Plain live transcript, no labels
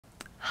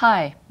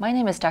Hi, my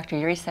name is Dr.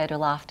 Yuri Saito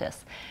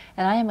Loftus,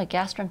 and I am a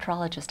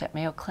gastroenterologist at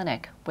Mayo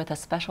Clinic with a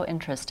special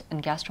interest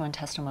in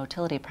gastrointestinal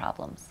motility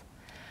problems.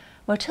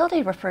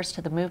 Motility refers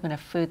to the movement of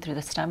food through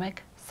the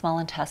stomach, small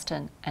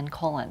intestine, and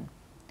colon.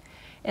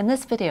 In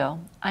this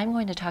video, I'm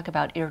going to talk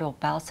about irritable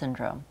bowel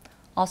syndrome,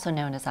 also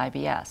known as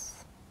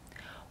IBS.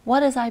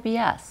 What is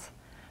IBS?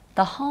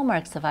 The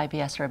hallmarks of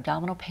IBS are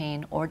abdominal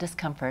pain or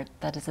discomfort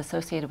that is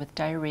associated with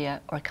diarrhea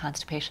or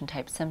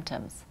constipation-type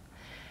symptoms.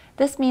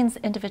 This means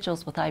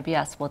individuals with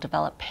IBS will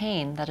develop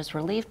pain that is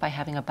relieved by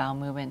having a bowel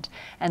movement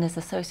and is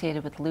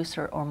associated with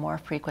looser or more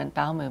frequent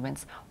bowel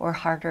movements or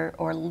harder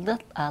or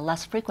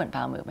less frequent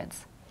bowel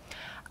movements.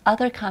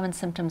 Other common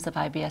symptoms of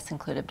IBS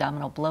include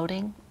abdominal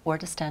bloating or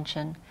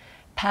distension,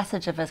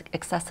 passage of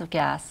excessive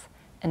gas,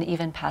 and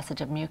even passage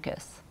of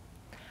mucus.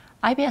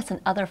 IBS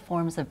and other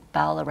forms of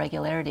bowel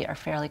irregularity are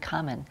fairly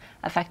common,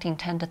 affecting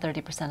 10 to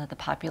 30% of the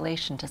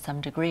population to some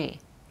degree.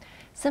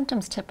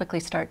 Symptoms typically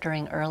start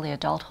during early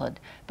adulthood,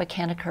 but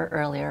can occur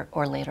earlier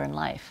or later in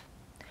life.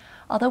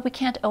 Although we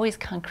can't always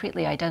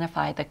concretely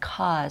identify the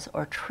cause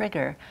or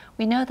trigger,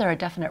 we know there are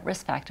definite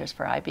risk factors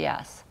for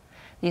IBS.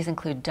 These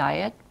include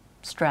diet,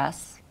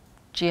 stress,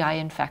 GI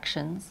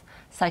infections,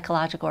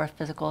 psychological or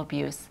physical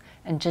abuse,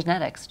 and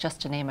genetics, just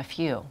to name a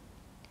few.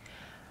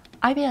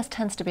 IBS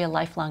tends to be a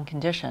lifelong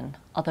condition,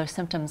 although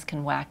symptoms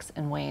can wax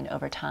and wane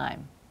over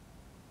time.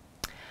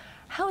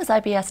 How is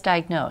IBS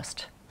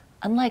diagnosed?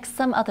 Unlike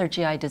some other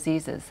GI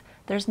diseases,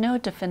 there's no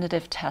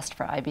definitive test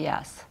for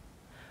IBS.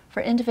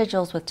 For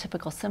individuals with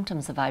typical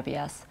symptoms of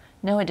IBS,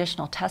 no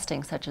additional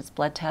testing such as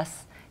blood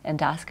tests,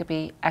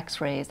 endoscopy,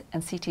 x-rays,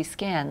 and CT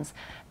scans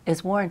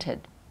is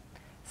warranted.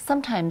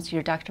 Sometimes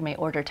your doctor may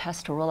order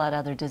tests to rule out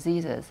other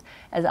diseases,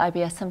 as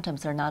IBS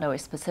symptoms are not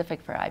always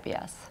specific for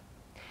IBS.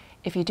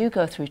 If you do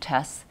go through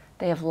tests,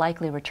 they have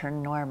likely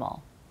returned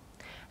normal.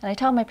 And I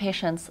tell my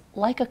patients,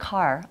 like a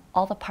car,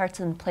 all the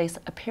parts in place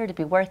appear to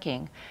be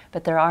working,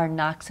 but there are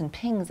knocks and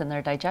pings in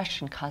their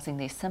digestion causing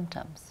these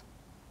symptoms.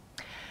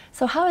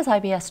 So how is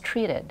IBS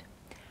treated?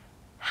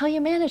 How you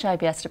manage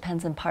IBS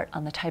depends in part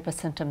on the type of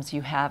symptoms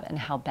you have and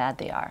how bad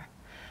they are.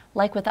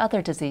 Like with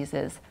other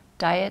diseases,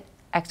 diet,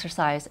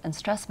 exercise, and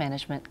stress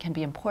management can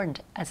be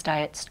important, as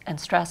diet and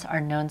stress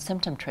are known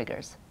symptom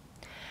triggers.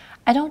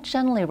 I don't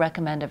generally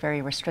recommend a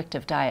very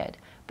restrictive diet,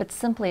 but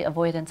simply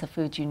avoidance of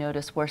foods you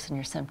notice worsen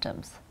your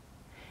symptoms.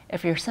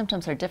 If your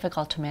symptoms are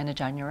difficult to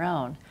manage on your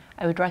own,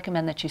 I would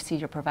recommend that you see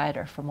your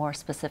provider for more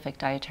specific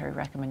dietary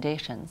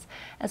recommendations,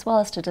 as well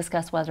as to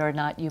discuss whether or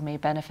not you may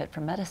benefit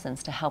from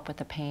medicines to help with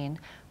the pain,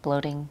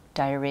 bloating,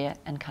 diarrhea,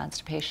 and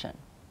constipation.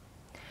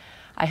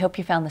 I hope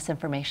you found this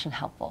information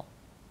helpful.